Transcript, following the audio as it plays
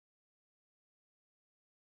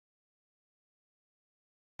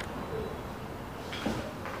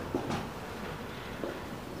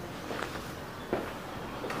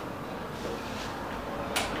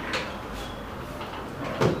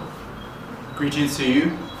Greetings to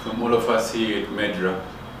you from all of us here at MEDRA,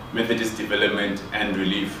 Methodist Development and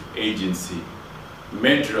Relief Agency.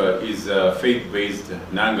 MEDRA is a faith-based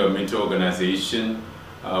non-governmental organization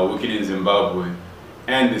working in Zimbabwe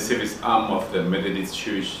and the service arm of the Methodist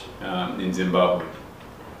Church in Zimbabwe.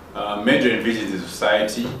 MEDRA envisions a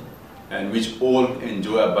society in which all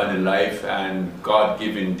enjoy abundant life and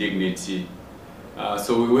God-given dignity.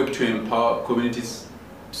 So we work to empower communities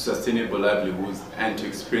to sustainable livelihoods and to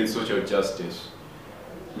experience social justice.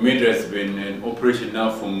 MEDRA has been in operation now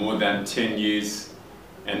for more than 10 years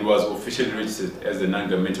and was officially registered as a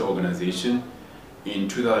non-governmental organization in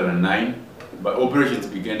 2009, but operations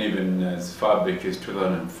began even as far back as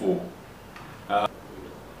 2004.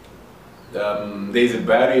 There is a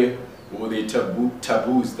barrier or the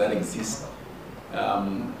taboos that exist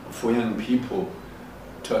for young people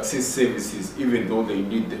to access services even though they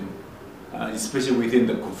need them, especially within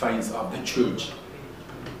the confines of the church.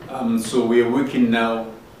 So we are working now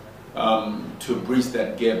to bridge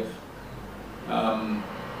that gap.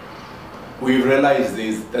 We realize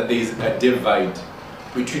that there is a divide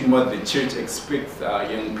between what the church expects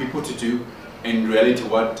young people to do and in reality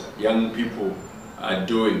what young people are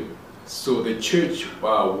doing. So the church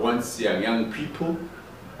wants young people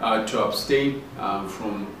to abstain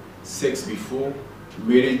from sex before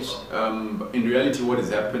marriage. In reality, what is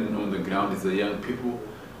happening on the ground is that young people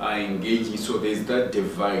are engaging, so there's that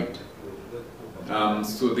divide.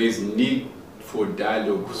 So there's need for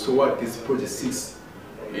dialogue. So what this project seeks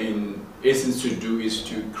in essence to do is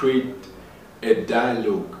to create a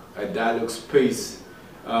dialogue space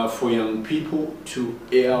for young people to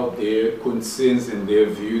air out their concerns and their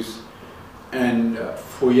views, and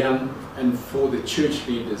for the church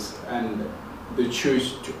leaders and the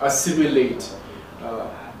church to assimilate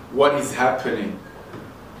what is happening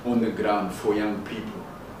on the ground for young people,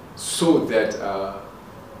 so that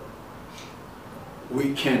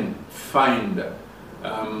we can find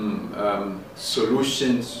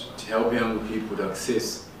solutions to help young people to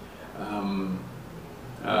access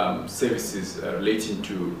services relating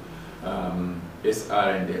to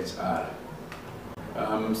SRHR.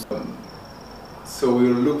 So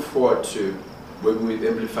we'll look forward to working with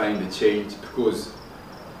Amplifying the Change, because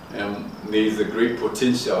there is a great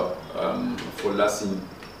potential for lasting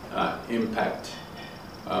impact,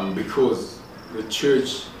 because the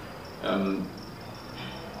church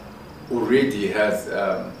already has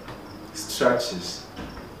structures.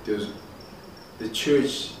 The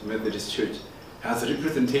church, Methodist Church, has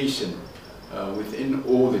representation within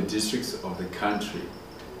all the districts of the country.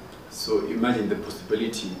 So imagine the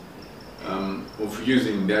possibility of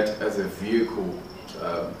using that as a vehicle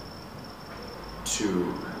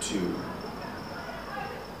to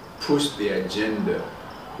push the agenda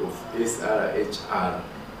of SRHR,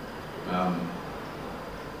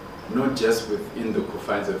 not just within the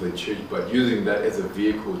confines of the church, but using that as a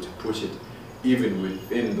vehicle to push it even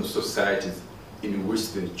within the societies in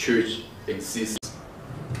which the church exists.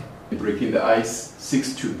 Breaking the Ice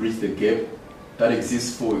seeks to bridge the gap that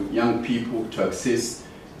exists for young people to access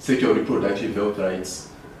sexual reproductive health rights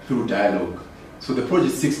through dialogue. So the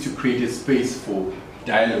project seeks to create a space for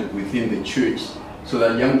dialogue within the church so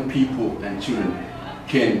that young people and children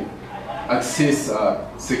can access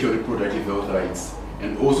sexual reproductive health rights,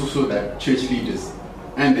 and also so that church leaders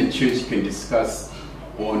and the church can discuss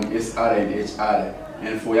on SRHR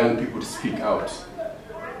and for young people to speak out.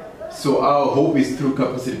 So our hope is through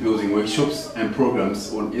capacity building workshops and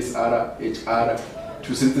programs on SRHR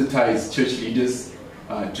to sensitize church leaders,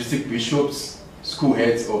 district bishops, school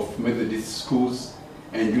heads of Methodist schools,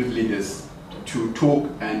 and youth leaders to talk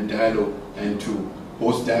and dialogue and to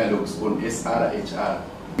host dialogues on SRHR.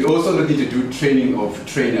 We're also looking to do training of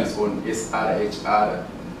trainers on SRHR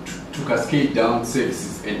to cascade down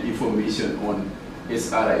services and information on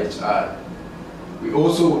SRHR. We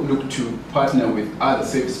also look to partner with other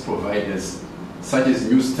service providers such as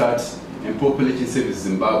New Start and Population Service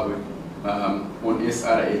Zimbabwe on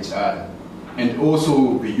SRHR, and also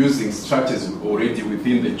we'll be using structures already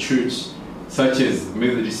within the church such as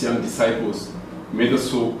Methodist Young Disciples,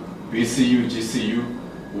 MEDOSOC, BCU, GCU,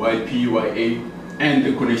 YPYA, and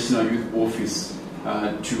the Connectional Youth Office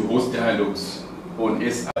to host dialogues on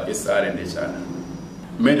SRHR.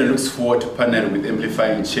 MEDRA looks forward to partnering with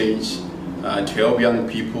Amplifying Change to help young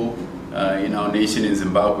people in our nation in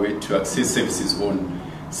Zimbabwe to access services on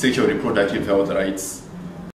sexual reproductive health rights